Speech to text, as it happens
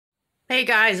Hey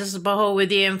guys, this is Boho with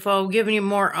the info, giving you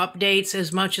more updates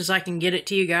as much as I can get it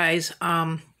to you guys.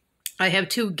 I have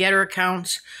two Getter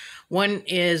accounts. One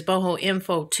is Boho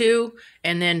Info 2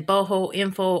 and then Boho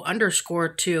Info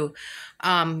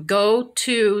 _2. Go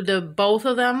to the both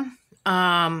of them.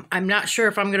 I'm not sure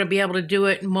if I'm going to be able to do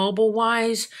it mobile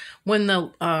wise when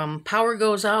the power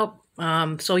goes out.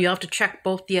 So you'll have to check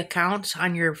both the accounts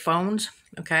on your phones.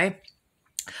 Okay.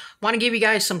 Want to give you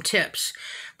guys some tips.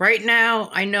 Right now,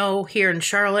 I know here in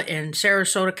Charlotte and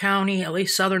Sarasota County, at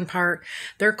least southern part,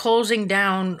 they're closing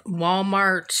down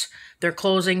Walmarts. They're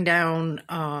closing down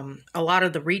a lot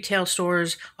of the retail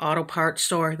stores, auto parts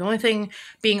store. The only thing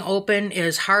being open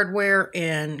is hardware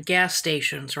and gas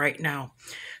stations right now.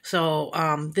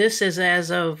 So this is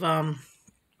as of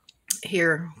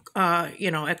here,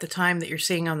 at the time that you're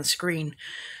seeing on the screen.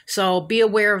 So be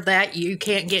aware of that. You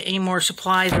can't get any more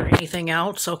supplies or anything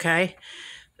else, okay?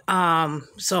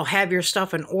 So have your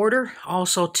stuff in order.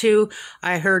 Also, too,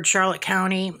 I heard Charlotte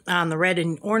County on the red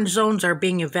and orange zones are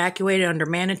being evacuated under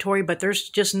mandatory, but there's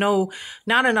just not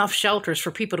enough shelters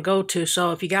for people to go to.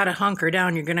 So if you got to hunker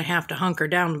down, you're going to have to hunker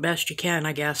down the best you can,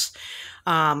 I guess.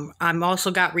 I'm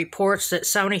also got reports that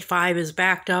 75 is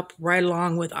backed up right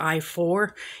along with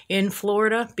I-4 in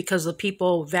Florida because of the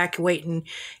people evacuating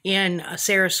in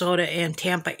Sarasota and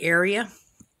Tampa area.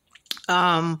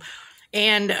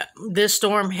 And this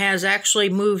storm has actually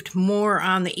moved more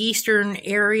on the eastern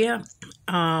area.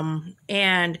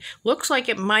 And looks like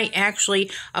it might actually,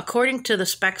 according to the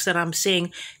specs that I'm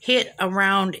seeing, hit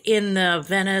around in the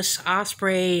Venice,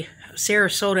 Osprey,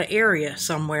 Sarasota area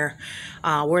somewhere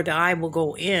where the eye will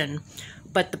go in.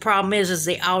 But the problem is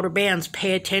the outer bands,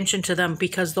 pay attention to them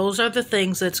because those are the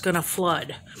things that's going to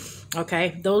flood.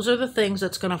 Okay, those are the things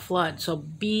that's going to flood. So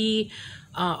be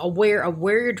aware of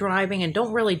where you're driving and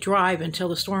don't really drive until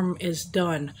the storm is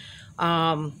done.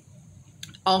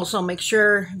 Also, make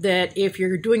sure that if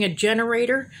you're doing a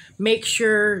generator, make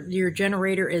sure your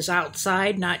generator is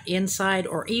outside, not inside,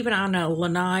 or even on a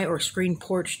lanai or screen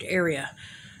porched area.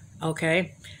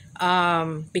 Okay,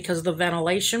 because of the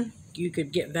ventilation, you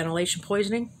could get ventilation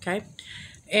poisoning. Okay,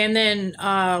 and then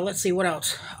let's see what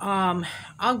else.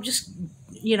 I'll just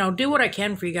do what I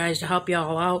can for you guys to help you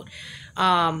all out.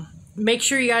 Make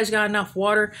sure you guys got enough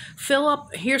water. Fill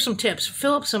up, here's some tips.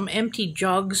 Fill up some empty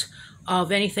jugs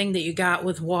of anything that you got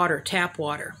with water, tap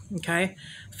water, okay?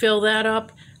 Fill that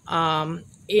up.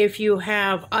 If you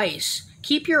have ice,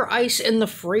 keep your ice in the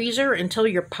freezer until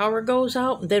your power goes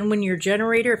out. Then when your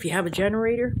generator, if you have a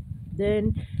generator,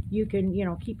 then you can,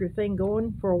 keep your thing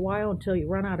going for a while until you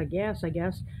run out of gas, I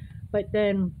guess. But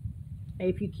then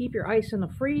if you keep your ice in the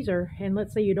freezer, and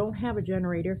let's say you don't have a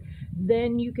generator,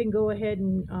 then you can go ahead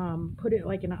and put it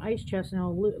like in an ice chest, and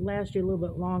it'll last you a little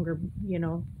bit longer,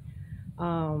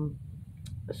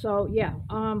 So yeah,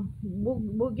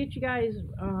 we'll get you guys.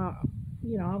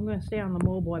 I'm gonna stay on the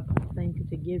mobile thing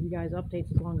to give you guys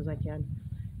updates as long as I can.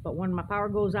 But when my power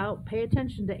goes out, pay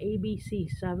attention to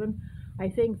ABC7. I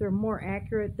think they're more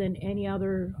accurate than any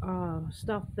other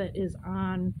stuff that is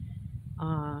on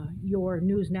your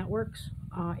news networks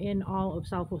in all of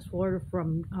Southwest Florida,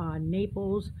 from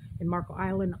Naples and Marco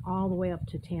Island all the way up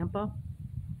to Tampa.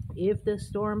 If this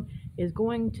storm is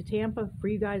going to Tampa, for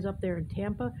you guys up there in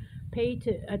Tampa, pay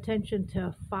attention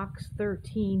to Fox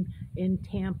 13 in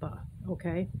Tampa,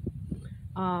 okay?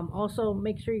 Also,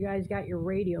 make sure you guys got your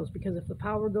radios, because if the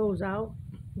power goes out,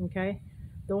 okay,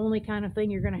 the only kind of thing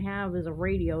you're going to have is a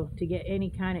radio to get any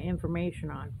kind of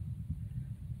information on,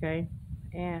 okay?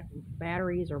 And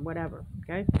batteries or whatever,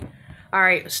 okay? All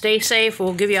right, stay safe.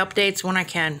 We'll give you updates when I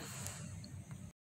can.